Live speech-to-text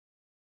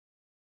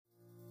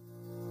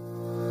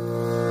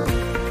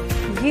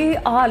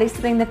are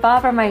listening to the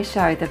Barbara May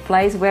Show, the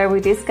place where we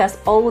discuss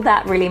all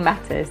that really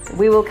matters.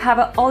 We will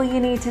cover all you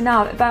need to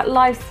know about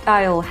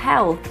lifestyle,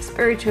 health,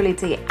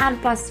 spirituality, and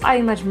plus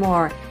so much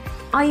more.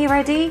 Are you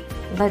ready?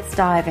 Let's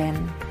dive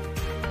in.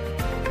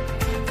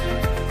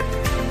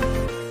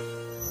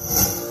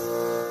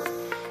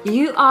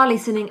 You are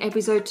listening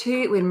episode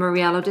 2 with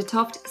Maria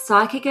Lodetoft,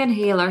 psychic and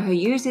healer who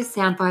uses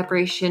sound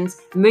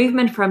vibrations,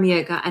 movement from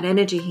yoga and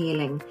energy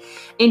healing.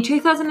 In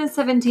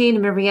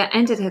 2017, Maria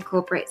ended her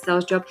corporate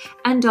sales job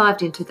and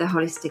dived into the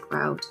holistic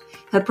world.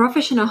 Her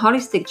professional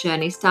holistic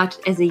journey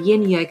started as a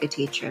yin yoga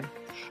teacher.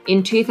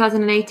 In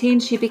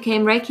 2018, she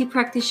became Reiki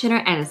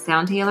practitioner and a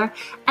sound healer,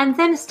 and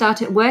then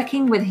started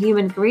working with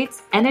human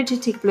grids,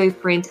 energetic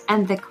blueprint,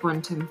 and the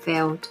quantum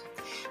field.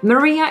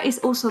 Maria is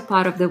also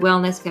part of the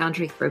Wellness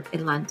Foundry group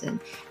in London,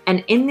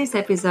 and in this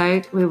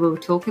episode we will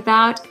talk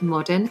about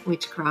modern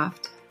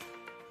witchcraft.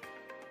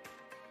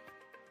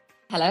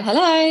 Hello.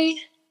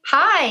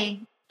 Hi.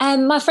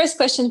 My first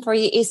question for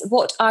you is,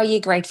 what are you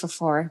grateful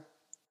for?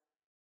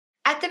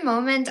 At the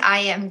moment, I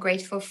am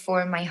grateful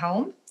for my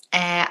home.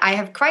 I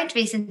have quite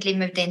recently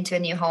moved into a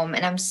new home,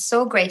 and I'm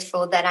so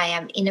grateful that I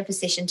am in a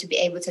position to be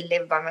able to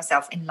live by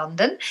myself in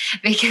London,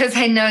 because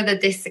I know that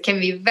this can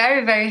be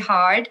very, very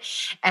hard,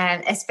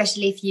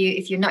 especially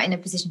if you're not in a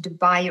position to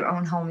buy your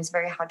own home. It's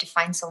very hard to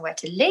find somewhere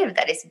to live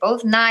that is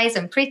both nice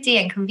and pretty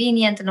and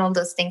convenient and all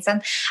those things.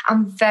 And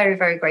I'm very,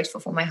 very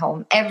grateful for my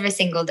home. Every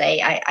single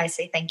day, I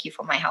say thank you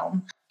for my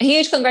home. A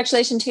huge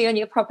congratulations to you on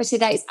your property.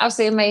 That is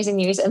absolutely amazing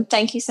news. And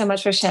thank you so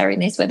much for sharing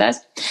this with us.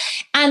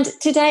 And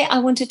today I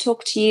want to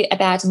talk to you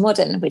about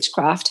modern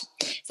witchcraft.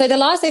 So the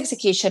last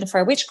execution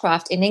for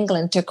witchcraft in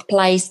England took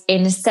place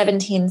in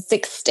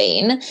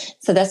 1716.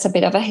 So that's a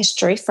bit of a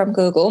history from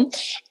Google.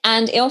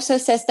 And it also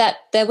says that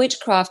the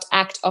Witchcraft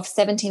Act of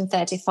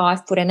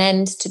 1735 put an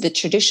end to the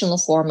traditional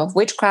form of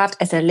witchcraft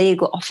as a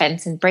legal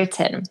offence in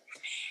Britain.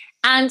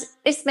 And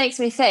this makes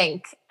me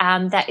think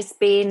that it's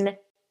been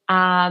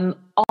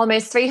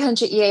almost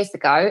 300 years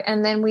ago,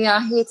 and then we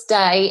are here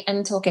today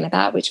and talking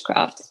about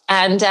witchcraft,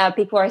 and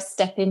people are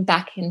stepping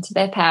back into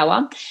their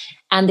power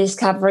and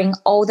discovering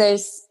all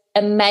those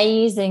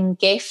amazing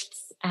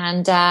gifts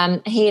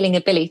and healing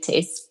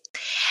abilities.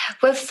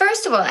 Well,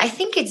 first of all, I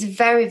think it's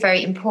very,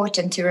 very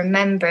important to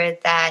remember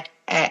that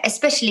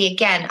especially,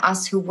 again,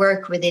 us who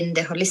work within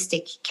the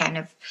holistic kind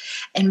of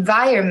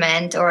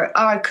environment or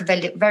are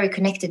very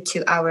connected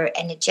to our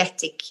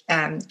energetic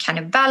kind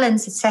of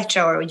balance,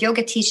 etc., or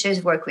yoga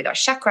teachers work with our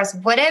chakras,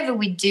 whatever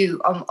we do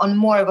on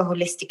more of a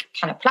holistic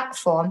kind of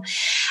platform,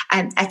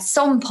 at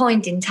some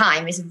point in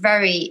time, it's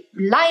very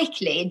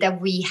likely that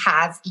we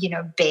have,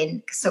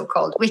 been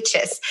so-called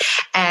witches,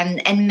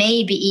 and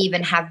maybe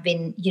even have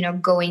been,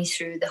 going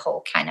through the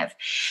whole kind of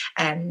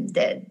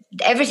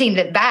everything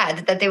that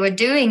bad that they were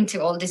doing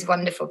to all these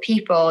wonderful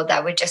people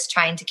that were just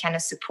trying to kind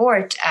of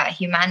support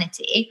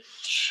humanity.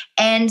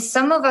 And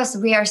some of us,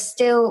 we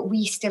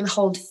still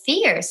hold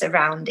fears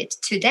around it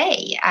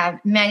today,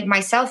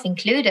 myself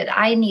included.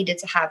 I needed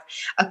to have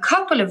a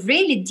couple of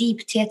really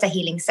deep theta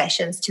healing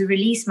sessions to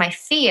release my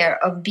fear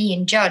of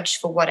being judged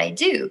for what I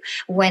do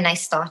when I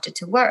started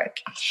to work.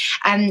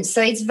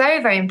 So it's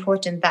very, very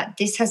important that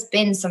this has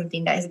been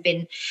something that has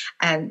been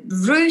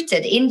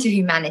rooted into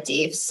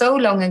humanity so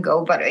long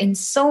ago, but in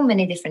so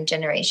many different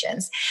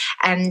generations.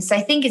 So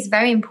I think it's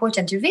very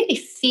important to really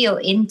feel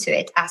into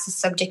it as a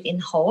subject in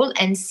whole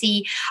and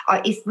see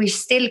if we're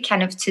still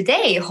kind of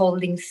today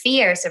holding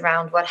fears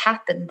around what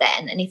happened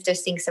then, and if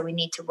there's things that we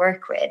need to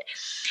work with.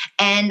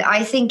 And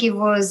I think it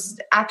was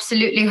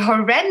absolutely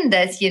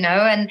horrendous,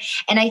 and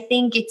I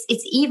think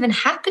it's even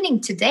happening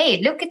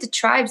today. Look at the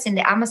tribes in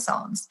the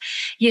Amazons.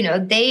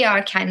 They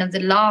are kind of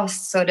the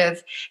last sort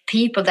of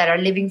people that are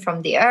living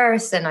from the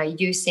earth and are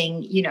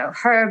using,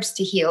 herbs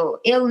to heal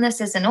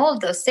illnesses and all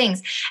those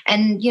things.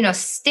 And,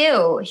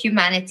 still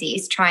humanity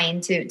is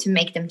trying to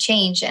make them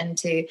change and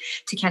to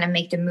kind of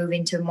make them move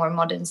into a more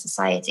modern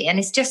society. And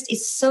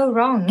it's so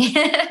wrong.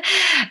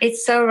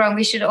 It's so wrong.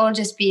 We should all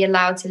just be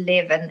allowed to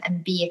live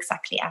and be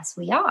exactly as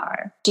we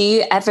are. Do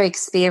you ever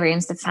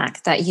experience the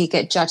fact that you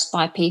get judged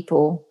by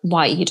people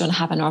why you don't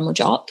have a normal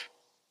job?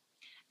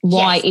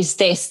 Why Yes. is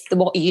this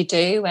what you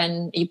do,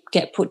 and you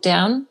get put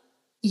down?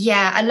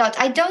 Yeah, a lot.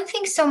 I don't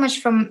think so much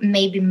from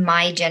maybe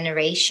my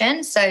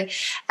generation. So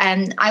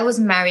I was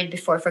married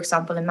before, for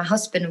example, and my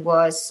husband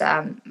was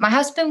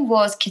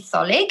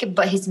Catholic,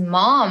 but his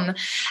mom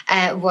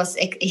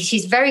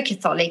she's very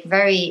Catholic,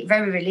 very,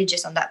 very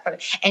religious on that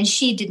part. And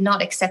she did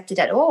not accept it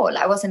at all.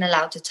 I wasn't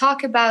allowed to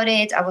talk about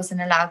it. I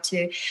wasn't allowed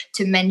to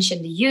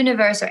mention the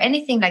universe or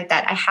anything like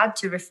that. I had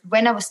to,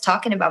 when I was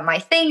talking about my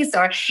things,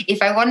 or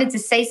if I wanted to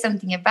say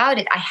something about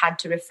it, I had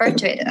to refer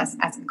to it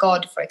as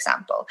God, for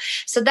example.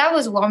 So that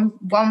was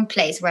one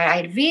place where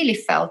I really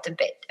felt a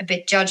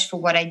bit judged for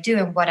what I do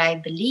and what I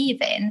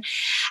believe in.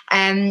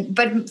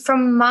 But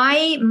from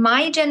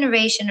my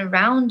generation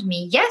around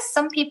me, yes,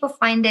 some people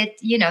find it,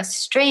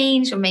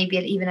 strange or maybe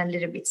even a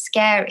little bit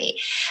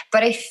scary.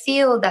 But I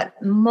feel that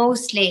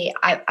mostly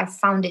I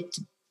found it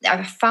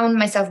I found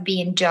myself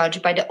being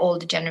judged by the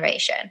older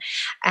generation.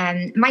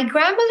 My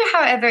grandmother,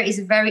 however, is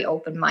very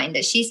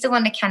open-minded. She's the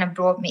one that kind of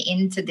brought me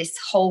into this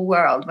whole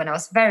world when I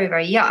was very,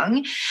 very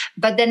young.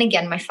 But then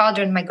again, my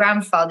father and my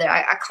grandfather,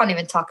 I can't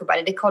even talk about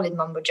it. They call it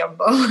mumbo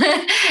jumbo,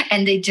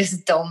 and they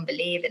just don't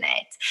believe in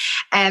it.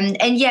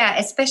 And yeah,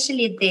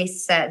 especially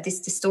this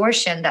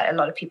distortion that a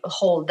lot of people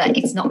hold, that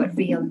it's not a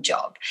real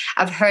job.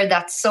 I've heard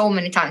that so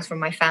many times from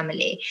my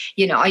family.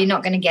 You know, are you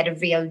not going to get a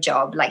real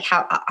job? Like,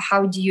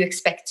 how do you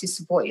expect to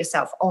support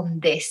yourself on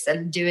this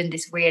and doing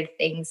these weird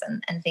things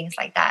and things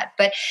like that?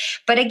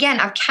 But again,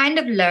 I've kind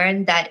of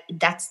learned that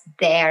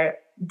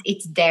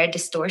it's their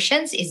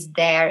distortions, is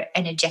their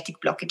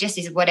energetic blockages,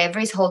 is whatever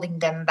is holding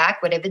them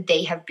back, whatever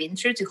they have been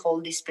through to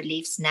hold these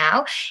beliefs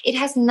now. It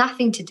has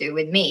nothing to do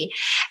with me.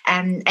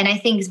 And I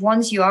think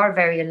once you are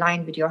very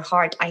aligned with your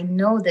heart, I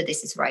know that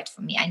this is right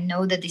for me. I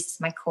know that this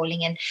is my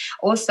calling. And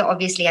also,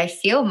 obviously, I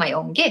feel my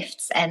own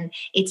gifts, and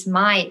it's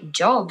my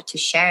job to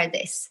share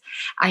this.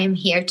 I am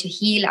here to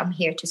heal. I'm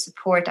here to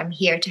support. I'm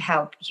here to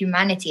help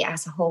humanity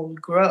as a whole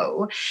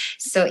grow.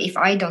 So if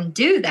I don't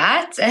do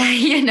that,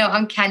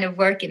 I'm kind of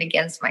working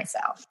against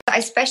myself. I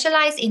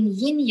specialize in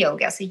yin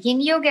yoga. So yin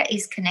yoga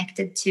is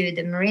connected to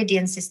the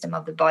meridian system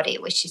of the body,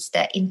 which is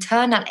the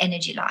internal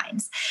energy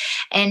lines.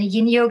 And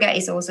yin yoga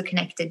is also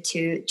connected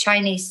to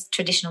Chinese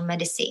traditional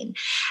medicine.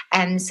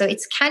 And so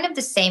it's kind of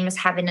the same as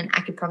having an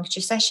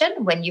acupuncture session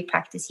when you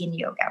practice yin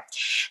yoga.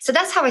 So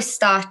that's how I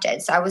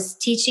started. So I was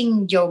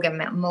teaching yoga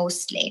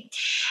mostly.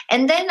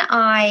 And then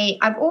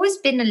I've always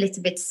been a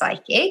little bit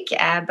psychic,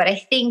 but I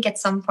think at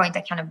some point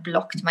I kind of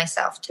blocked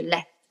myself to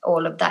let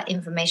all of that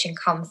information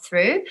come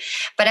through.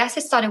 But as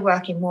I started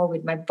working more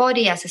with my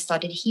body, as I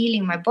started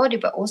healing my body,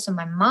 but also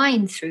my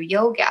mind through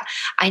yoga,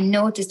 I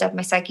noticed that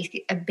my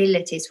psychic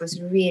abilities was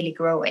really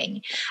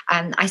growing.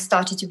 And I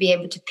started to be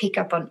able to pick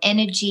up on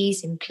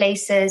energies in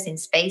places, in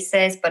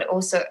spaces, but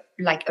also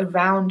like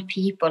around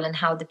people and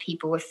how the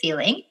people were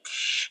feeling.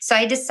 So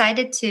I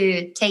decided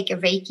to take a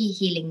Reiki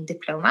healing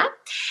diploma,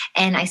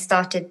 and I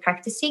started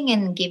practicing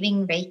and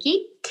giving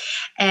Reiki.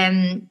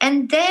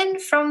 And then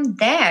from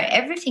there,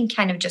 everything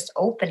kind of just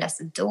opened as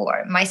a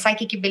door. My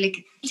psychic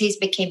abilities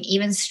became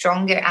even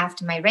stronger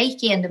after my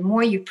Reiki, and the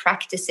more you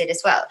practice it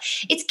as well.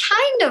 It's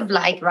kind of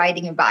like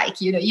riding a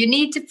bike. You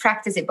need to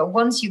practice it, but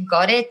once you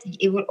got it,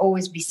 it will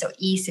always be so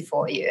easy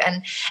for you.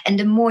 And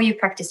the more you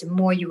practice, the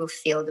more you will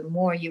feel, the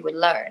more you will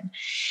learn.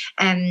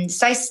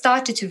 So I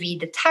started to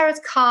read the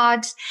tarot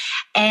cards.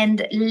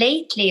 And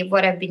lately,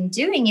 what I've been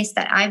doing is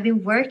that I've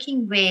been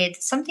working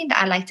with something that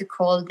I like to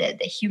call the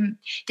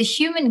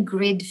human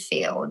grid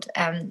field,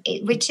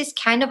 which is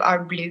kind of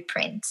our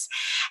blueprints.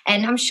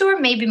 And I'm sure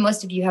maybe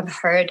most of you have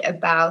heard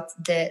about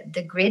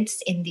the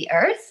grids in the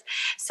earth,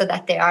 so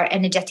that there are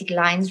energetic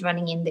lines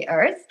running in the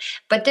earth,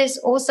 but there's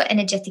also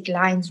energetic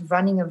lines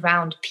running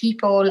around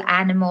people,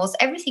 animals,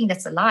 everything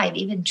that's alive,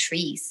 even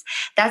trees.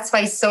 That's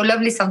why it's so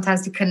lovely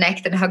sometimes to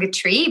connect and hug a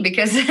tree,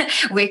 because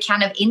we're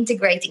kind of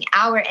integrating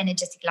our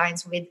energetic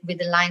lines with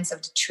the lines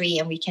of the tree,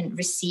 and we can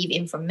receive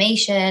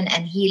information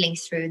and healing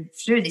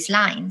through these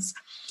lines.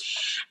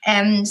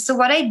 So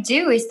what I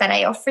do is that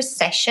I offer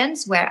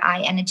sessions where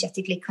I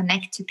energetically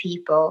connect to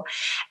people.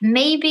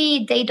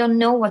 Maybe they don't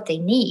know what they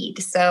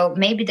need. So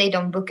maybe they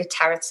don't book a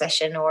tarot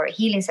session or a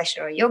healing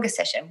session or a yoga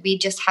session. We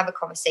just have a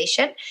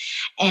conversation,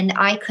 and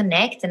I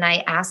connect and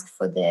I ask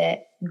for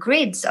the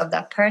grids of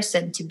that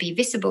person to be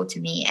visible to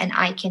me, and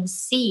I can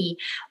see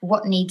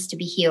what needs to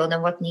be healed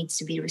and what needs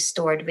to be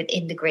restored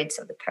within the grids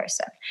of the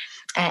person.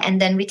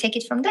 And then we take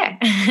it from there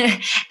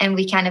and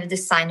we kind of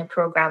design a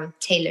program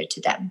tailored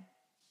to them.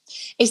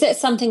 Is that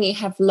something you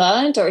have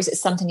learned, or is it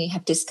something you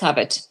have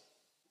discovered?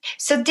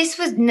 So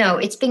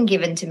it's been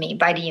given to me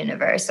by the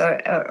universe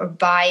or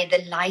by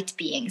the light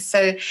beings.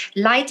 So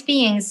light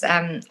beings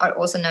are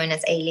also known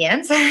as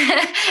aliens.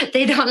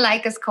 They don't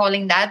like us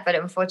calling that, but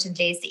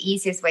unfortunately it's the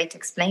easiest way to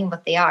explain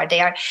what they are. They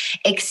are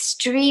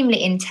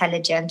extremely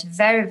intelligent,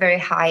 very, very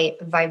high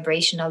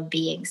vibrational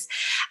beings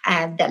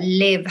that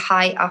live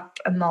high up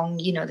among,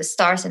 the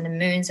stars and the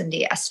moons and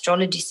the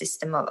astrology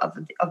system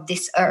of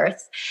this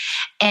earth.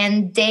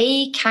 And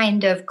they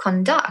kind of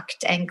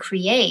conduct and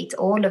create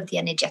all of the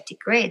energetic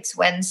grids.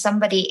 When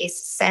somebody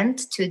is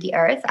sent to the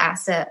earth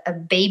as a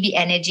baby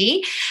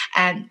energy,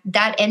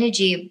 that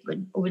energy,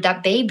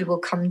 that baby will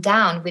come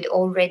down with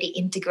already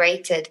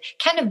integrated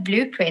kind of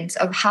blueprints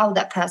of how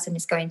that person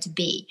is going to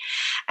be.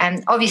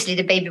 And obviously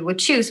the baby will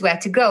choose where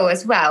to go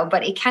as well,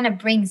 but it kind of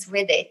brings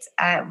with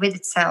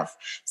itself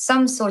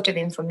some sort of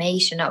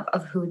information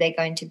of who they're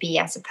going to be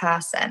as a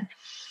person.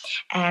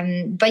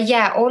 But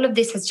yeah, all of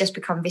this has just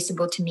become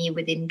visible to me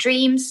within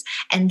dreams.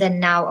 And then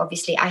now,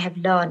 obviously, I have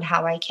learned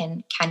how I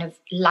can kind of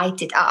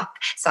light it up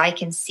so I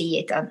can see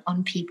it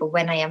on people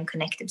when I am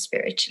connected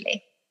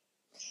spiritually.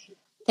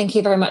 Thank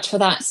you very much for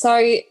that.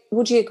 So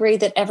would you agree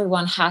that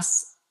everyone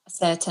has a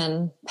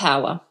certain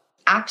power?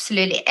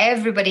 Absolutely.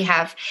 Everybody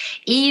have.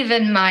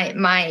 Even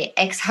my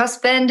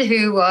ex-husband,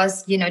 who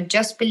was,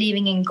 just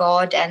believing in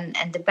God and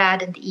the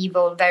bad and the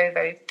evil very,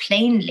 very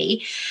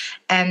plainly.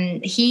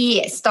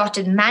 He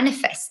started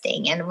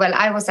manifesting, and well,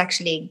 I was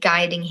actually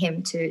guiding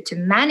him to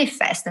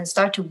manifest and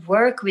start to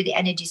work with the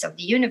energies of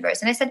the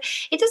universe. And I said,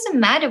 it doesn't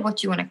matter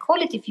what you want to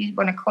call it. If you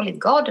want to call it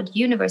God or the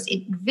universe,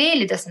 it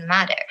really doesn't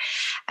matter.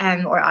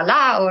 Or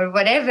Allah or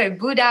whatever,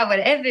 Buddha,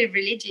 whatever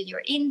religion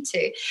you're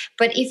into.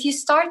 But if you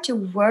start to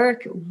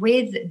work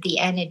with the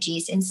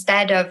energies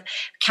instead of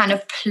kind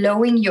of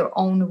plowing your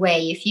own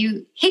way, if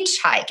you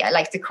hitchhike, I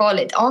like to call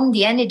it, on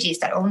the energies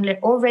that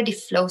already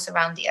flows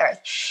around the earth,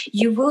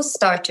 you will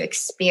start to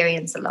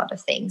experience a lot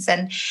of things.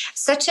 And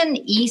such an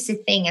easy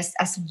thing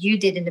as you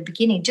did in the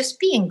beginning, just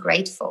being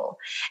grateful.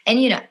 And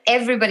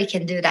everybody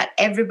can do that.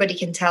 Everybody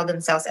can tell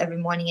themselves every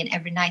morning and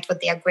every night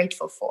what they are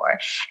grateful for.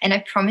 And I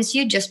promise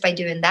you, just by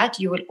doing that,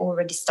 you will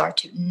already start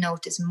to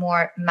notice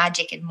more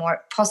magic and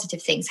more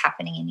positive things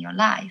happening in your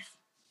life.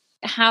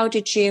 How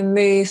did you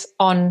move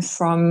on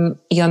from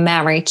your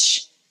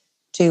marriage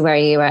to where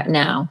you're at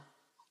now?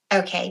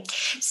 Okay,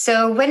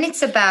 so when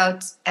it's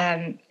about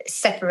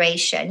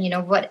separation,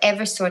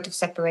 whatever sort of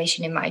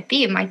separation it might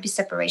be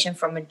separation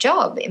from a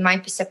job, it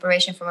might be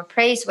separation from a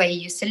place where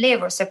you used to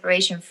live, or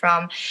separation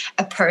from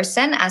a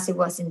person, as it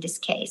was in this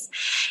case.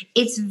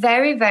 It's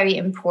very, very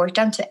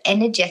important to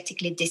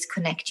energetically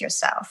disconnect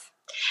yourself.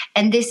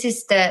 And this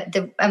is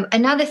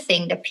another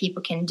thing that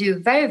people can do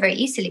very, very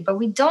easily, but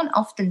we don't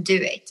often do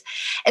it,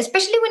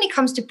 especially when it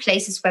comes to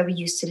places where we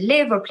used to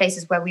live or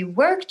places where we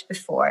worked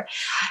before.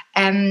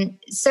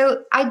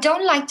 So I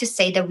don't like to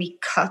say that we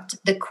cut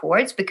the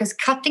cords, because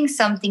cutting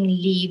something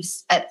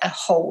leaves a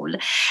hole.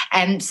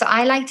 So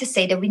I like to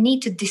say that we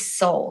need to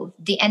dissolve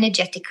the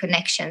energetic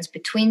connections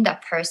between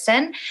that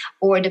person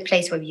or the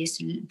place where we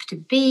used to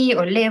be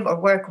or live or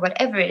work,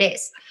 whatever it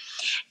is.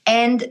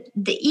 And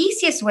the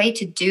easiest way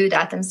to do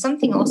that, and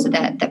something also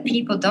that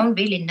people don't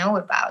really know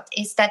about,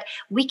 is that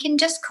we can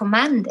just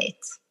command it.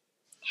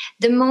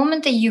 The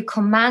moment that you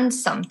command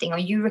something or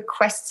you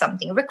request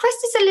something, request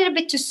is a little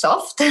bit too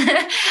soft.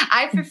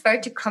 I prefer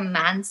to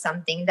command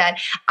something,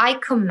 that I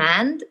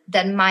command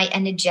that my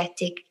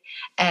energetic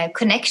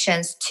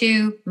connections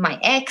to my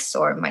ex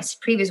or my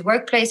previous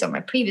workplace or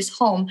my previous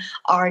home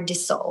are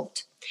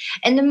dissolved.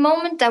 And the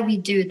moment that we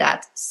do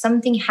that,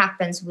 something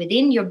happens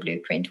within your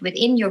blueprint,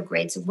 within your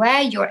grids,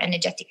 where your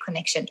energetic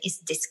connection is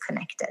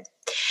disconnected.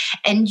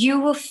 And you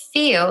will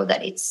feel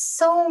that it's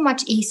so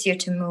much easier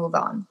to move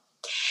on.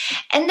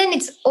 And then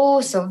it's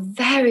also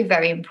very,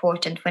 very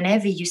important,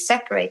 whenever you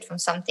separate from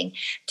something,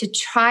 to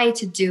try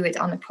to do it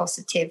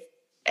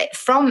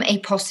from a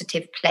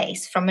positive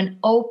place, from an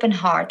open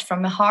heart,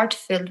 from a heart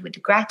filled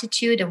with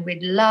gratitude and with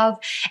love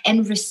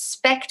and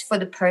respect for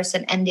the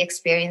person and the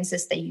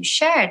experiences that you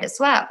shared as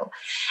well.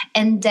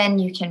 And then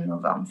you can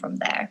move on from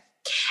there.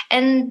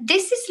 And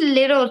this is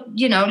little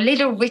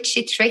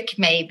witchy trick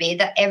maybe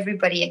that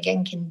everybody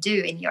again can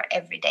do in your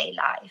everyday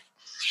life.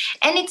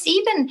 And it's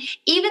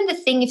even the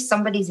thing, if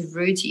somebody's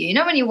rude to you,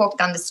 when you walk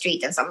down the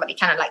street and somebody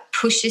kind of like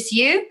pushes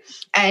you,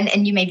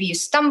 and you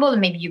stumble,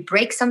 and maybe you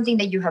break something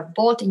that you have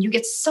bought, and you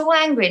get so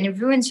angry and it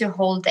ruins your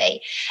whole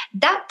day.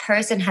 That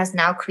person has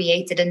now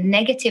created a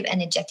negative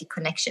energetic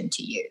connection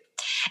to you.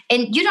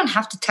 And you don't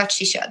have to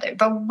touch each other,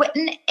 but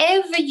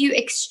whenever you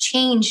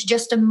exchange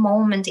just a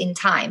moment in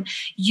time,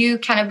 you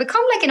kind of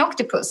become like an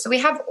octopus. So we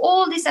have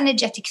all these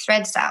energetic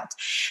threads out.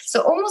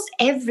 So almost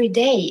every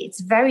day,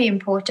 it's very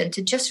important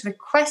to just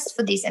request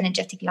for these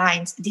energetic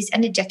lines, these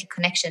energetic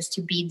connections,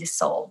 to be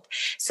dissolved,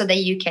 so that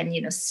you can,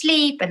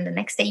 sleep, and the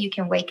next day you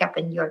can wake up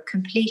and you're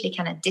completely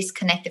kind of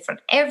disconnected from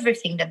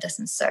everything that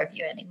doesn't serve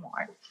you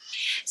anymore.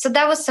 So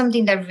that was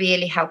something that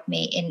really helped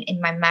me in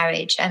my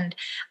marriage. And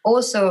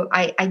also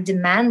I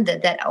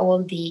demanded that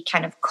all the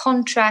kind of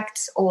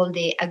contracts, all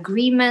the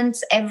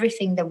agreements,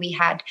 everything that we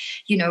had,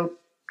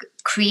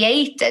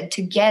 created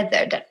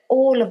together, that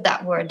all of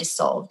that were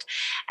dissolved.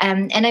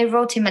 And I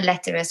wrote him a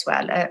letter as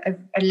well, a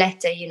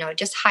letter,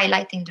 just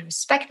highlighting the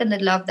respect and the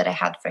love that I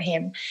had for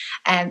him.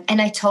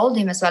 And I told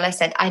him as well, I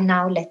said, I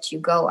now let you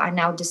go. I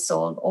now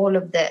dissolve all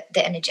of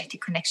the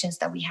energetic connections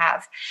that we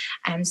have,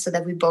 so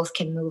that we both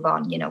can move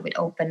on, with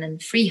open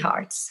and free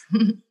hearts.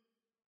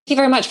 Thank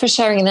you very much for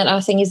sharing that.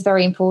 I think is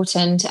very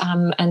important,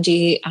 and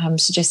you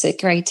suggest a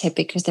great tip,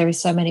 because there are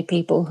so many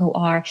people who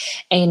are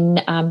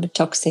in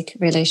toxic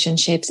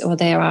relationships, or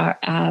they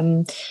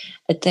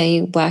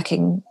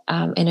working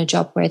in a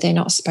job where they're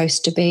not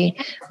supposed to be,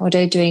 or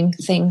they're doing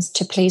things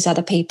to please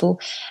other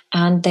people,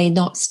 and they're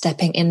not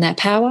stepping in their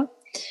power.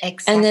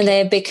 Exactly. And then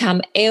they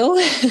become ill,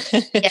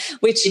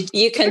 which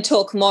you can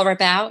talk more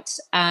about,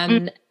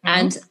 and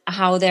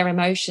how their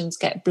emotions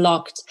get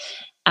blocked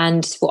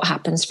and what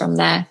happens from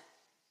there.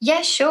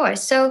 Yeah, sure.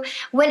 So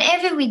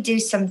whenever we do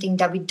something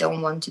that we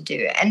don't want to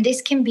do, and this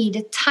can be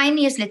the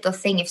tiniest little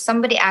thing, if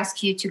somebody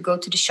asks you to go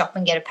to the shop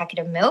and get a packet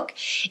of milk,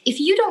 if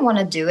you don't want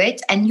to do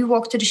it and you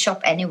walk to the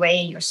shop anyway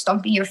and you're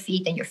stomping your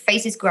feet and your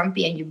face is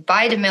grumpy and you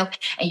buy the milk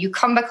and you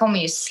come back home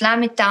and you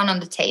slam it down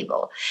on the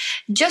table,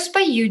 just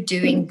by you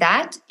doing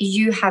that,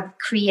 you have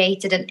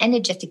created an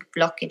energetic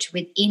blockage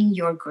within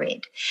your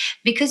grid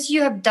because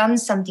you have done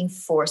something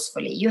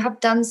forcefully. You have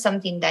done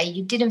something that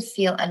you didn't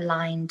feel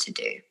aligned to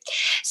do.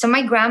 So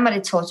my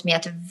grandmother taught me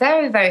at a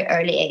very, very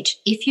early age,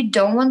 if you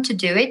don't want to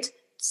do it,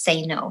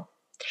 say no.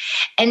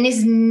 And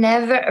it's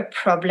never a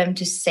problem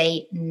to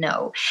say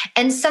no.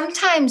 And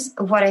sometimes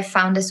what I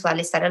found as well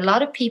is that a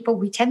lot of people,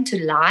 we tend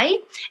to lie.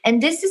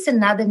 And this is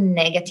another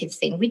negative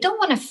thing. We don't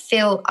want to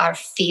fill our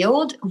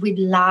field with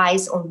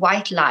lies or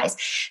white lies.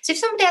 So if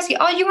somebody asks you,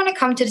 oh, you want to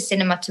come to the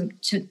cinema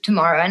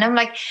tomorrow? And I'm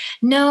like,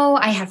 no,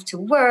 I have to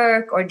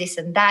work or this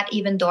and that,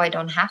 even though I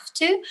don't have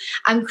to.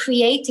 I'm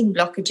creating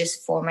blockages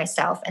for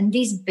myself and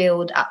these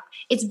build up.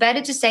 It's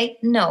better to say,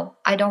 no,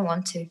 I don't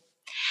want to.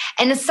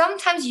 And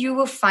sometimes you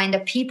will find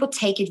that people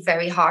take it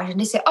very hard and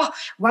they say, oh,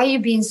 why are you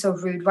being so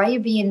rude? Why are you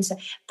being so...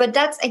 But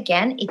that's,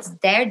 again, it's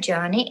their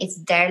journey. It's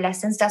their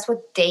lessons. That's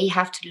what they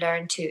have to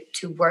learn to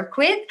work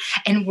with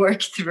and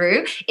work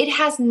through. It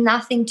has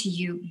nothing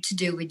to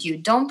do with you.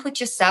 Don't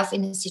put yourself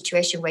in a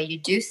situation where you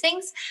do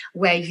things,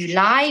 where you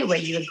lie, where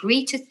you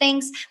agree to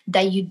things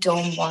that you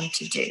don't want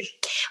to do.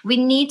 We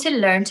need to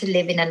learn to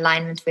live in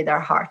alignment with our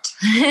heart.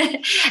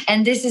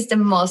 And this is the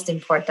most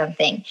important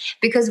thing,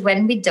 because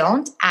when we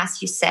don't,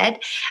 as you said,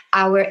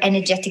 our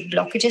energetic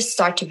blockages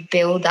start to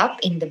build up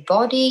in the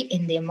body,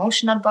 in the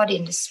emotional body,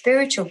 in the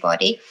spiritual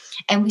body,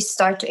 and we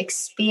start to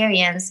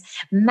experience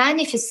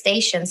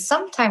manifestations,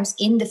 sometimes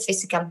in the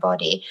physical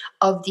body,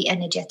 of the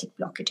energetic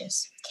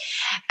blockages.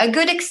 A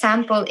good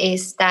example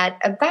is that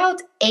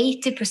about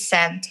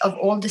 80% of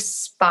all the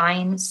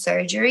spine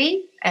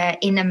surgery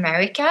in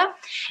America,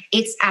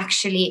 it's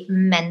actually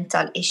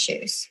mental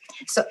issues.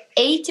 So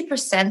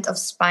 80% of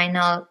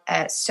spinal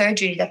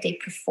surgery that they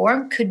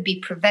perform could be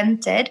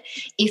prevented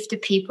if the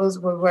peoples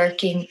were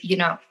working,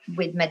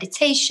 with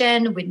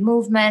meditation, with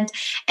movement,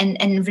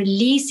 and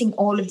releasing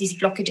all of these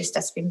blockages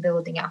that's been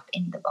building up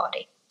in the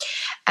body.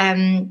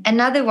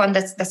 Another one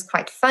that's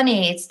quite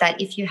funny is that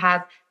if you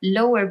have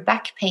lower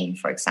back pain,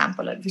 for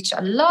example, which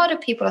a lot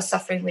of people are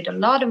suffering with, a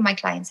lot of my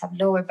clients have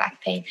lower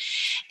back pain,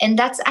 and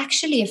that's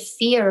actually a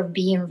fear of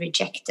being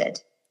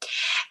rejected.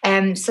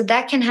 So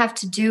that can have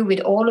to do with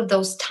all of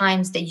those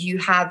times that you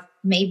have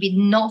maybe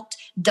not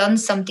done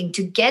something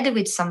together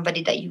with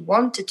somebody that you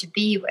wanted to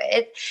be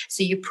with.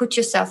 So you put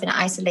yourself in an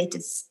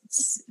isolated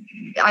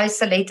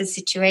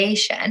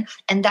situation,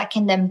 and that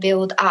can then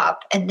build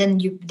up, and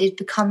then it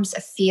becomes a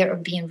fear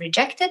of being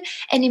rejected,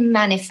 and it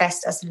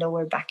manifests as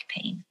lower back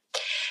pain.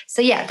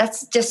 So yeah,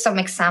 that's just some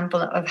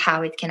example of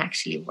how it can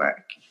actually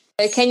work.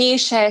 So can you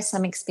share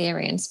some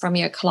experience from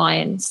your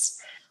clients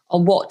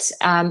on what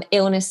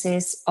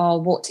illnesses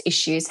or what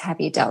issues have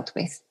you dealt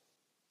with?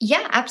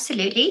 Yeah,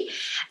 absolutely.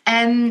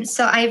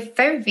 So I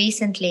very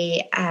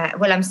recently,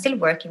 I'm still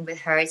working with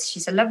her.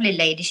 She's a lovely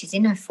lady. She's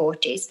in her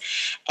 40s,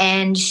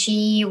 and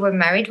she were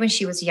married when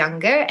she was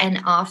younger.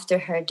 And after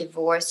her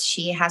divorce,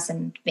 she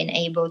hasn't been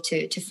able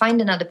to find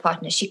another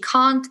partner. She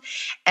can't,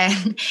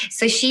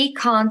 so she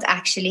can't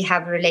actually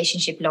have a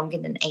relationship longer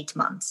than 8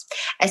 months.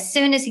 As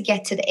soon as you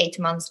get to the 8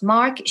 months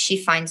mark, she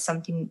finds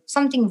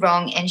something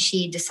wrong, and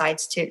she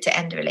decides to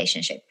end the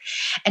relationship.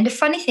 And the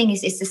funny thing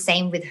is, it's the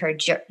same with her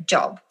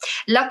job.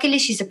 Luckily,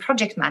 she's a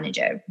project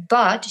manager,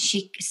 but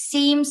she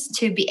seems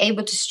to be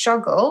able to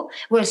struggle.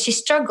 Well, she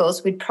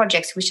struggles with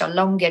projects which are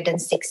longer than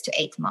 6 to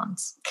 8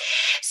 months.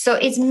 So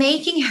it's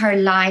making her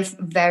life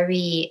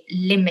very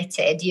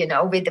limited,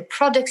 with the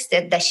projects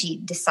that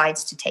she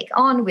decides to take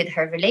on, with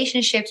her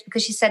relationships,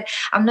 because she said,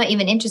 I'm not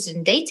even interested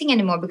in dating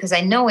anymore because I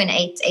know in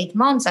eight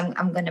months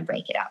I'm going to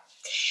break it up.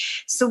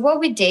 So what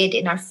we did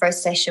in our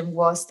first session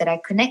was that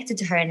I connected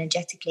to her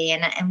energetically,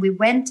 and we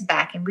went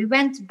back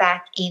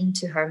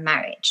into her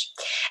marriage.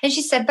 And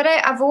she said, but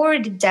I've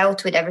already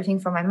dealt with everything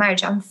from my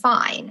marriage. I'm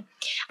fine.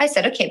 I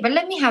said, okay, but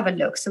let me have a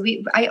look. So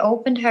I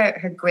opened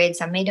her grids.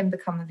 I made them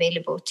become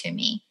available to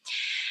me.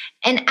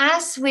 And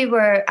as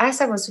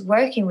I was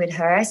working with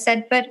her, I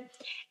said, but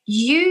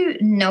you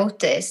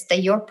noticed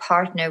that your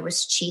partner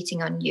was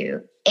cheating on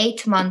you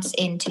 8 months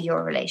into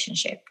your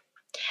relationship.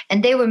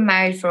 And they were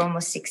married for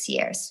almost 6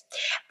 years.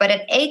 But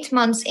at 8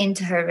 months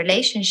into her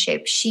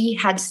relationship, she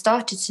had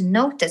started to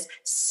notice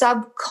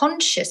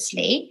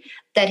subconsciously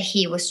that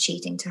he was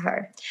cheating to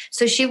her.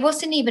 So she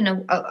wasn't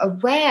even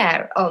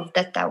aware of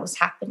that was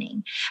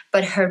happening.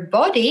 But her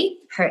body,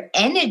 her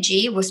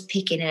energy was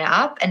picking it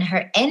up, and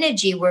her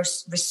energy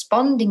was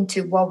responding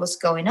to what was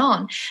going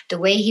on. The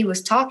way he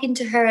was talking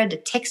to her, the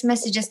text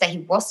messages that he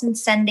wasn't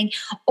sending,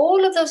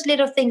 all of those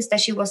little things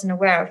that she wasn't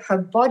aware of, her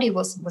body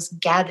was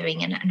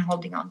gathering and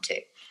holding on to.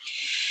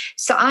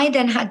 So So I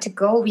then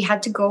we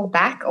had to go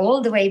back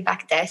all the way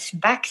back there,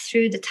 back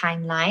through the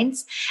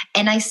timelines.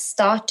 And I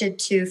started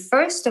to,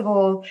 first of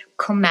all,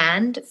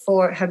 command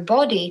for her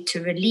body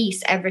to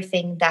release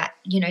everything that,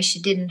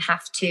 she didn't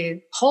have to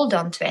hold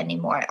on to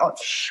anymore.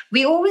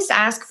 We always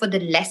ask for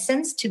the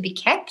lessons to be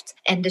kept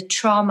and the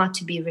trauma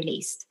to be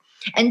released.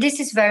 And this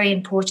is very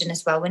important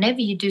as well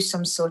whenever you do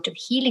some sort of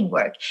healing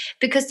work,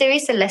 because there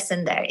is a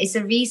lesson there. It's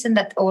a reason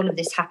that all of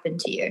this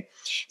happened to you.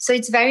 So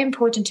it's very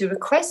important to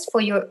request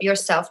for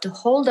yourself to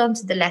hold on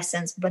to the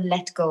lessons, but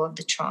let go of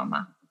the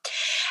trauma.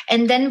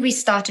 And then we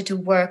started to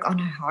work on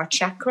her heart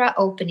chakra,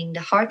 opening the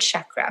heart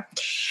chakra.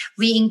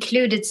 We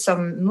included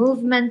some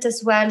movement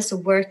as well, so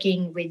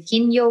working with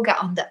yin yoga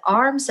on the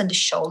arms and the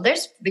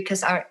shoulders,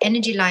 because our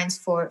energy lines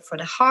for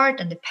the heart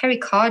and the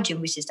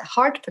pericardium, which is the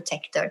heart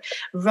protector,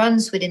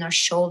 runs within our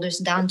shoulders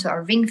down to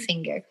our ring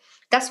finger.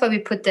 That's why we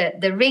put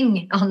the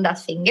ring on that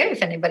finger,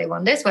 if anybody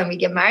wonders, when we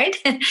get married,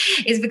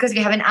 is because we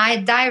have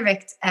an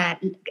direct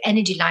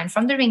energy line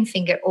from the ring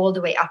finger all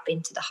the way up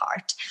into the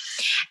heart.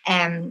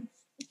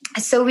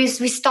 So we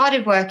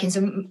started working,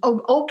 so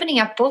opening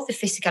up both the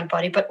physical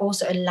body, but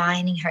also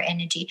aligning her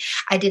energy.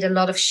 I did a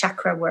lot of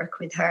chakra work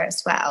with her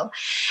as well.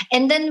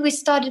 And then we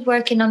started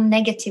working on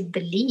negative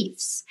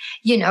beliefs,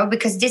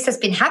 because this has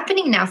been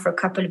happening now for a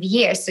couple of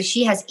years. So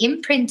she has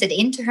imprinted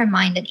into her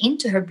mind and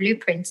into her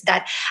blueprints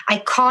that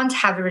I can't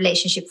have a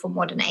relationship for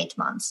more than 8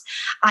 months.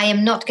 I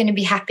am not going to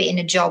be happy in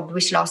a job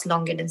which lasts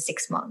longer than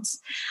 6 months.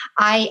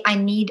 I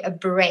need a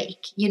break,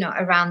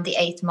 around the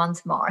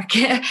 8-month mark.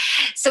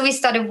 So we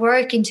started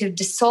working to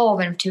dissolve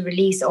and to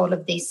release all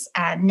of these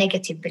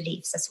negative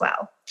beliefs as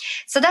well.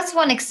 So that's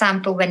one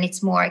example when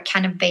it's more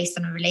kind of based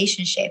on a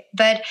relationship.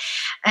 But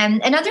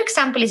another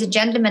example is a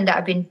gentleman that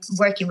I've been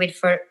working with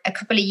for a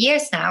couple of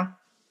years now.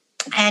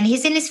 And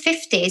he's in his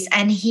 50s,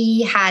 and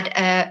he had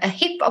a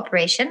hip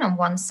operation on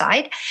one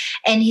side,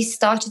 and he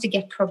started to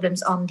get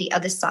problems on the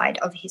other side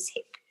of his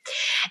hip.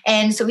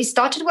 And so we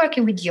started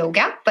working with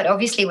yoga, but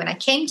obviously when I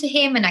came to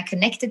him and I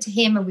connected to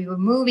him and we were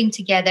moving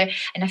together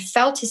and I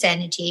felt his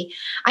energy,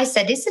 I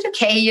said, is it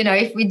okay,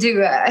 if we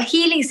do a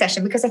healing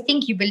session, because I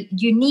think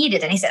you need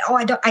it? And he said, oh,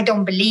 I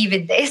don't believe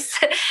in this.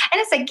 And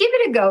I said, give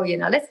it a go,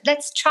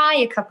 let's try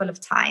a couple of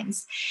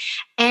times.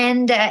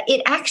 And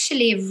it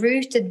actually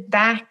rooted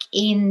back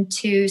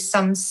into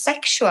some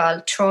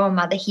sexual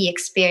trauma that he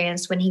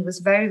experienced when he was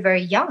very,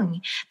 very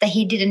young, that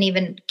he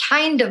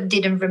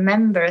didn't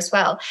remember as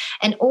well.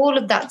 And all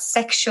of that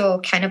sexual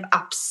kind of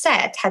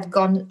upset had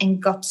gone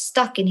and got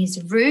stuck in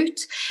his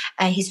root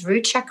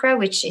chakra,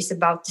 which is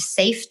about the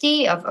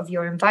safety of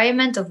your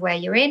environment, of where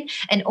you're in,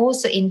 and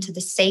also into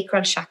the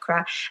sacral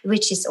chakra,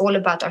 which is all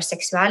about our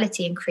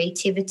sexuality and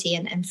creativity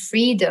and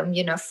freedom,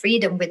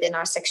 freedom within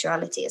our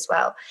sexuality as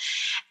well.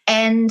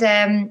 And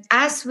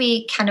as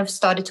we kind of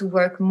started to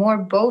work more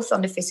both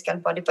on the physical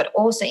body, but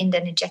also in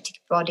the energetic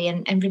body,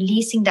 and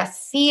releasing that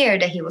fear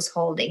that he was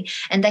holding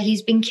and that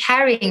he's been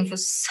carrying for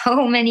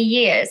so many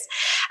years,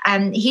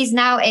 he's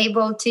now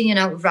able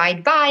to,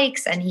 ride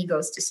bikes, and he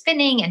goes to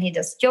spinning, and he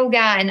does yoga,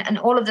 and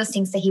all of those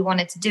things that he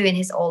wanted to do in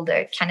his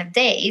older kind of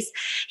days.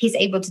 He's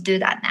able to do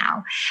that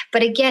now.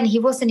 But again, he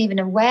wasn't even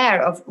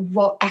aware of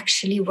what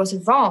actually was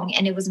wrong,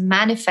 and it was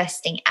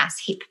manifesting as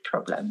hip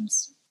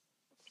problems.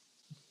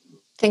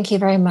 Thank you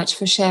very much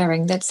for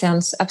sharing. That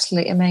sounds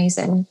absolutely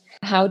amazing.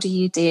 How do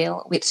you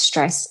deal with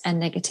stress and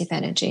negative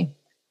energy?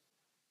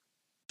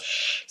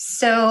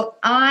 So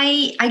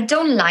I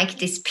don't like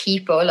these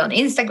people on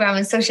Instagram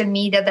and social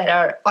media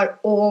that are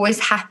always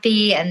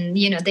happy, and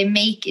they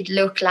make it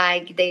look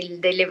like they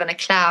live on a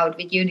cloud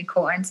with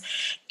unicorns.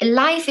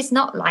 Life is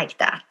not like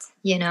that,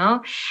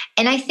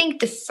 And I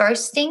think the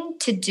first thing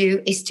to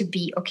do is to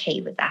be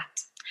okay with that.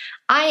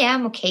 I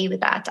am okay with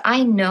that.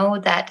 I know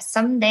that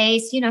some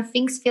days,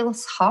 things feel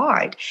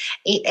hard,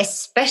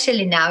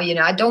 especially now,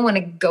 I don't want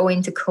to go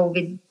into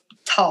COVID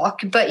talk,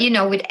 but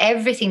with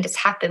everything that's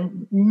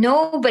happened,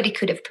 nobody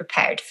could have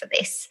prepared for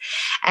this.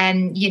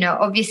 And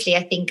obviously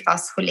I think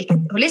us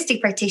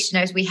holistic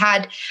practitioners, we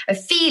had a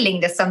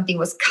feeling that something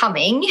was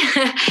coming,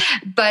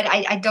 but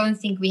I don't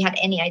think we had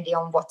any idea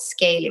on what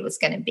scale it was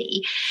going to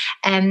be.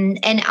 And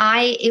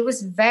it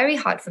was very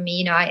hard for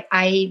me.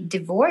 I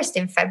divorced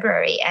in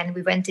February, and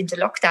we went into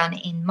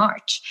lockdown in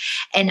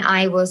March, and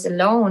I was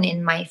alone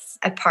in my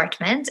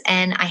apartment,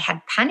 and I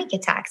had panic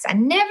attacks. I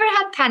never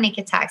had panic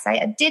attacks.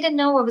 I didn't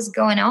know what was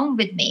going on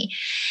with me.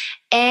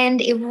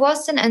 And it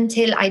wasn't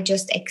until I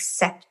just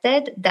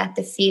accepted that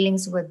the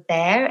feelings were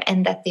there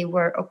and that they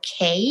were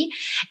okay.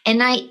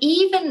 And I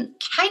even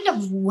kind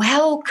of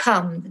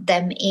welcomed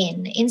them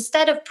in.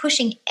 Instead of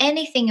pushing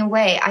anything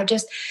away, I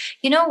just,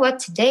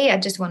 today I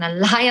just want to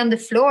lie on the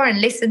floor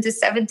and listen to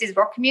 70s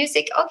rock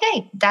music.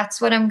 Okay,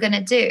 that's what I'm going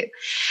to do.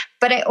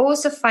 But I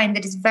also find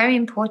that it's very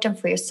important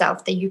for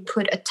yourself that you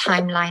put a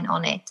timeline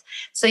on it.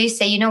 So you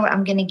say,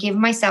 I'm going to give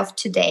myself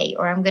today,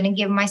 or I'm going to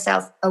give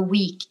myself a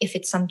week if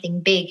it's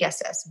something big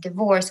as a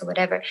divorce or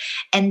whatever.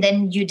 And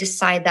then you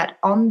decide that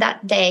on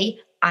that day,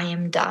 I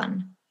am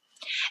done.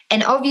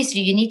 And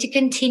obviously, you need to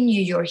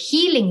continue your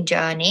healing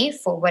journey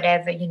for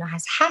whatever,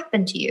 has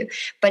happened to you.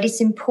 But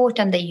it's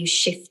important that you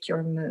shift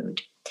your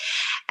mood.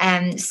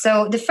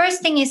 So the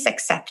first thing is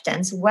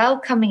acceptance,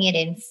 welcoming it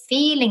in,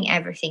 feeling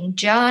everything,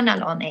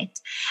 journal on it,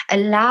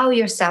 allow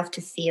yourself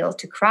to feel,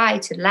 to cry,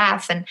 to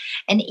laugh, and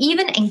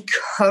even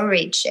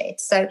encourage it.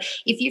 So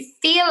if you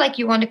feel like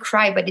you want to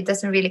cry, but it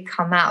doesn't really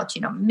come out,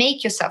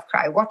 make yourself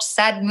cry, watch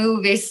sad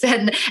movies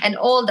and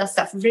all that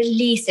stuff,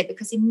 release it,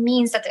 because it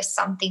means that there's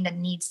something that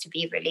needs to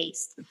be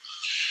released.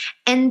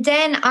 And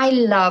then I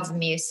love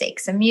music.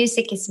 So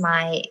music is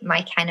my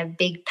kind of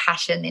big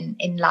passion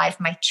in life,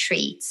 my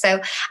treat.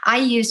 So I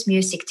use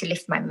music to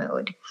lift my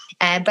mood.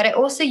 But I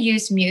also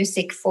use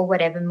music for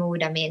whatever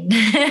mood I'm in.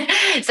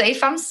 So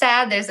if I'm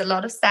sad, there's a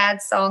lot of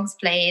sad songs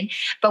playing.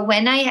 But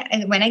when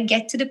I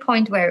get to the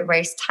point where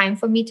it's time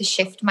for me to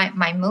shift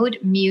my mood,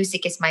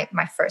 music is my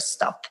first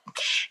stop.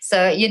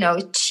 So,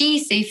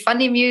 cheesy,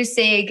 funny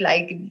music,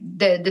 like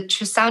the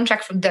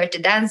soundtrack from Dirty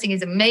Dancing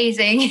is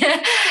amazing.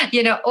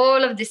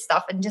 All of this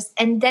stuff,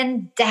 and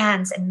then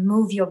dance and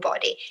move your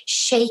body,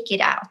 shake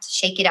it out,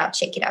 shake it out,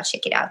 shake it out,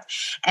 shake it out.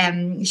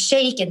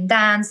 Shake and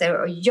dance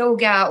or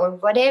yoga or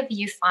whatever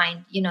you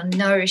find,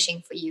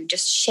 nourishing for you.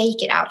 Just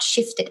shake it out,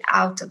 shift it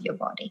out of your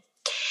body.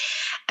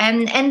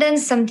 And then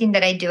something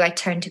that I do, I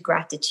turn to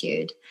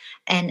gratitude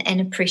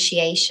and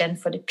appreciation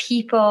for the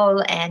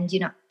people and,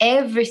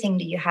 everything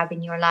that you have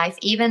in your life,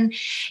 even.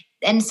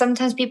 And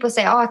sometimes people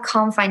say, oh, I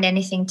can't find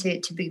anything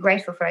to be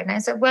grateful for. And I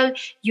said, well,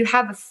 you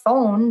have a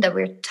phone that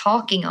we're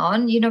talking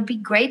on, be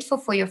grateful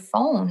for your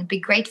phone, be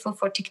grateful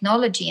for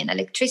technology and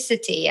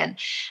electricity and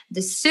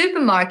the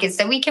supermarkets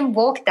that we can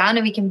walk down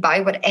and we can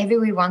buy whatever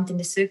we want in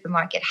the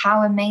supermarket.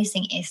 How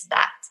amazing is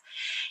that?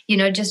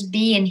 Just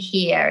being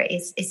here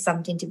is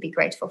something to be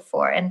grateful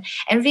for, and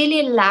really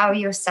allow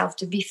yourself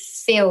to be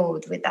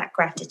filled with that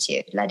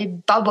gratitude. Let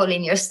it bubble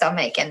in your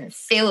stomach and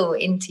fill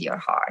into your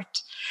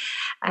heart.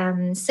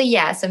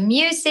 So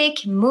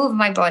music, move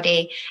my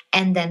body,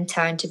 and then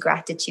turn to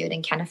gratitude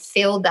and kind of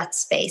fill that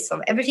space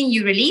of everything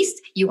you released.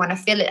 You want to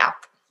fill it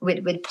up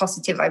with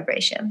positive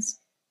vibrations.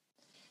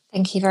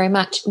 Thank you very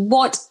much.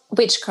 What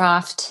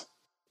witchcraft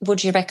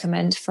would you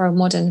recommend for a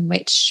modern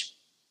witch?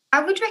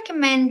 I would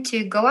recommend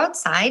to go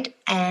outside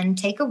and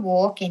take a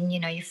walk in,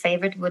 your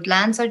favorite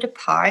woodlands or the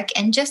park,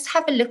 and just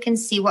have a look and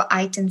see what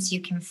items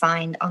you can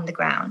find on the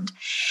ground.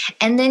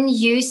 And then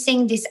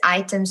using these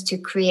items to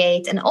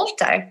create an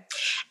altar.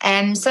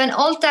 So an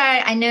altar,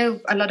 I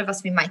know a lot of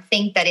us, we might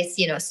think that it's,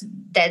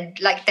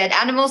 dead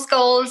animal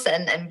skulls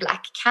and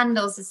black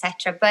candles,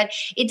 etc. But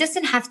it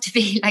doesn't have to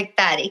be like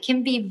that. It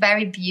can be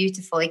very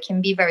beautiful. It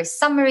can be very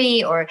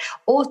summery or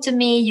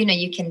autumny.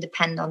 You can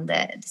depend on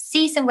the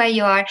season where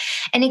you are.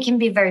 And it can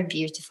be very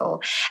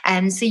beautiful.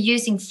 So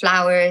using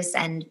flowers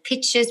and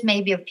pictures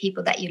maybe of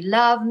people that you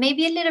love,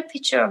 maybe a little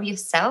picture of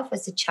yourself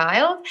as a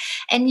child.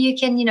 And you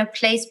can,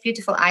 place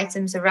beautiful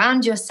items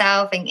around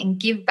yourself and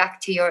give back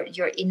to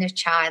your inner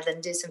child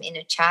and do some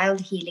inner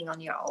child healing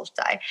on your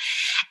altar.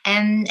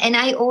 And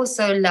I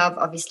also love,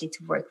 obviously,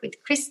 to work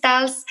with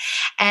crystals.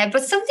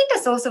 But something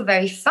that's also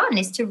very fun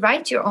is to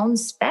write your own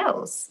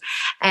spells.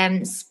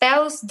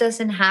 Spells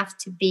doesn't have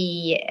to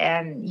be,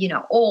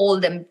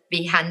 old and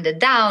be handed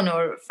down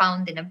or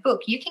found in a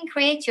book. You can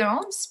create your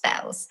own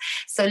spells.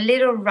 So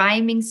little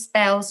rhyming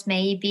spells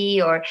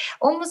maybe, or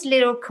almost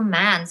little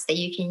commands that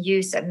you can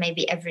use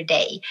maybe every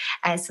day,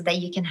 so that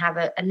you can have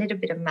a little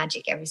bit of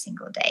magic every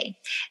single day.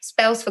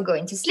 Spells for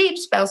going to sleep,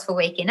 spells for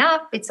waking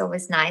up. It's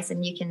always nice.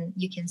 And you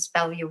can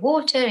spell your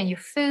water and your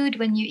food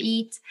when you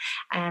eat.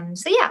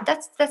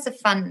 That's a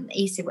fun,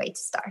 easy way to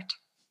start.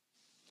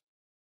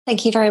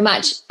 Thank you very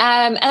much.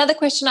 Another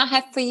question I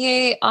have for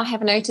you. I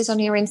have noticed on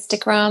your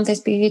Instagram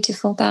this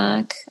beautiful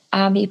bag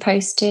you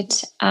posted.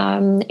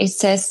 It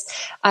says,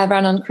 I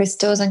run on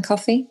crystals and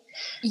coffee.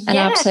 Yes. And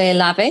I absolutely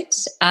love it.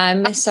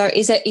 So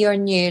is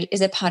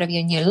it part of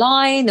your new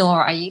line,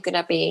 or are you going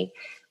to be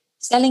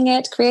selling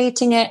it,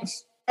 creating it?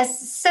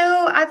 So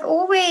I've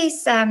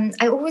always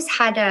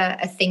had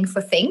a thing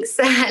for things.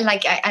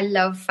 Like I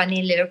love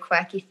funny little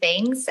quirky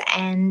things.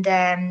 And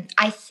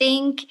I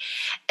think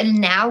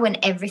now when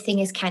everything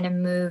is kind of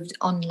moved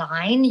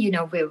online,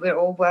 we're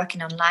all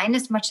working online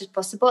as much as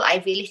possible.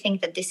 I really think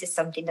that this is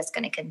something that's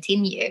going to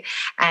continue.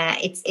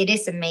 It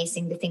is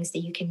amazing, the things that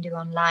you can do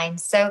online.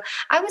 So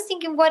I was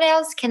thinking, what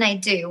else can I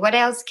do? What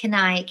else can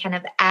I kind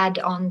of add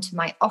on to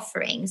my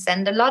offerings?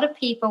 And a lot of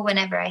people,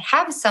 whenever I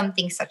have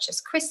something such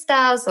as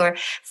crystals or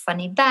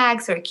funny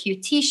bags or a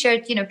cute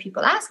t-shirt,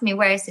 people ask me,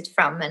 where is it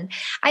from? And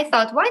I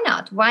thought,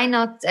 why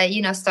not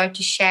start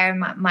to share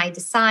my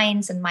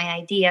designs and my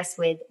ideas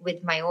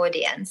with my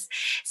audience.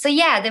 So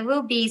there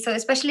will be, so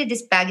especially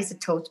this bag is a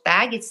tote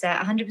bag. It's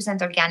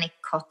 100% organic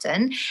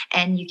cotton,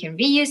 and you can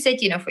reuse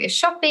it, for your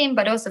shopping,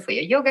 but also for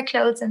your yoga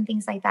clothes and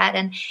things like that.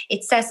 And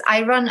it says,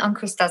 I run on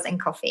crystals and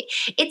coffee.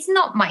 It's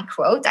not my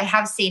quote. I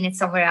have seen it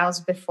somewhere else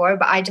before,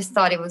 but I just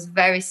thought it was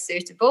very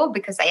suitable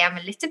because I am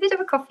a little bit of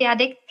a coffee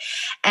addict.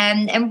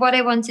 And what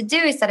I want to do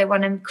is that I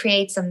want to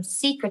create some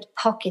secret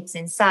pockets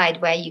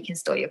inside where you can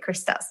store your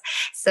crystals.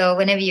 So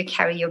whenever you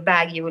carry your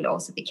bag, you will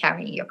also be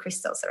carrying your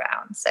crystals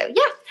around. So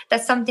yeah,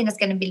 that's something that's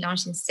going to be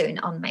launching soon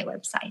on my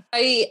website.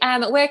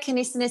 Where can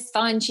listeners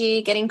find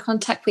you, get in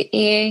contact with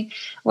you?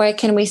 Where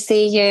can we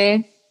see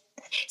you?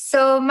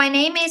 So my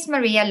name is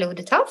Maria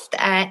Lodetoft,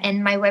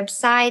 and my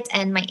website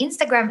and my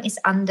Instagram is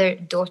under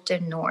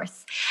Daughter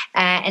North.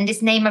 And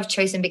this name I've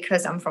chosen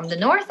because I'm from the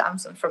north. I'm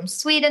from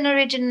Sweden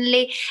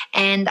originally,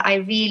 and I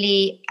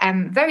really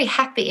am very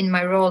happy in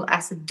my role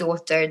as a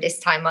daughter this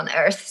time on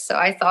Earth. So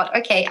I thought,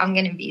 okay, I'm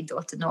going to be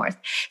Daughter North.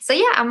 So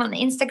yeah, I'm on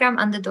Instagram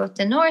under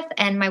Daughter North,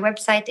 and my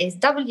website is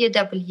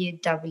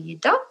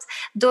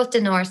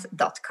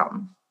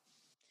www.daughternorth.com.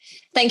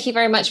 Thank you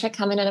very much for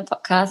coming on a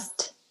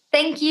podcast.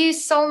 Thank you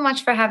so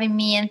much for having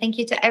me, and thank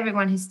you to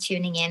everyone who's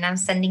tuning in. I'm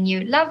sending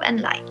you love and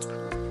light.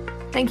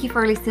 Thank you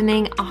for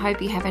listening. I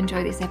hope you have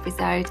enjoyed this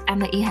episode and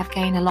that you have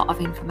gained a lot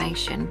of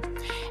information.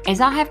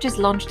 As I have just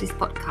launched this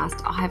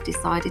podcast, I have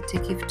decided to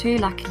give 2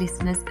 lucky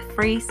listeners a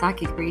free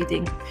psychic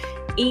reading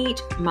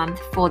each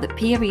month for the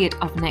period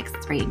of next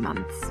 3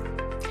 months.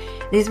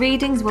 These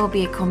readings will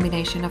be a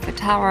combination of a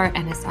tarot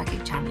and a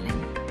psychic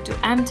channeling. To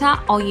enter,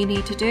 all you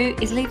need to do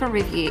is leave a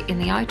review in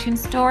the iTunes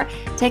store,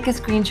 take a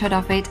screenshot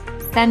of it,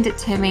 send it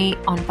to me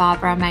on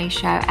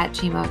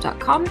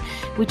barbaramayShow@gmail.com,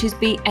 which is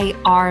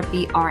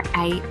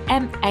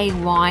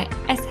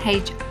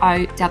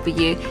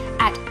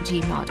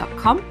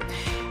BarbaraMayshow@gmail.com.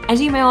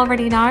 As you may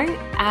already know,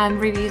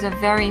 reviews are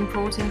very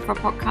important for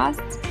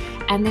podcasts,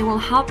 and they will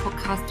help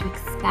podcasts to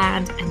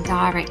expand and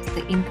direct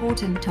the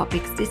important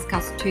topics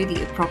discussed to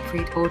the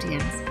appropriate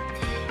audience.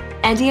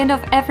 At the end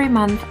of every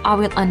month, I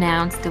will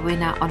announce the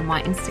winner on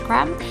my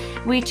Instagram,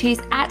 which is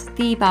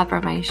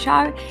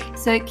 @TheBarbaraMayShow.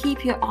 So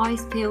keep your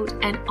eyes peeled,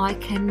 and I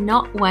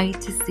cannot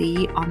wait to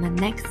see you on the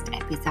next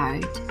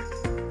episode.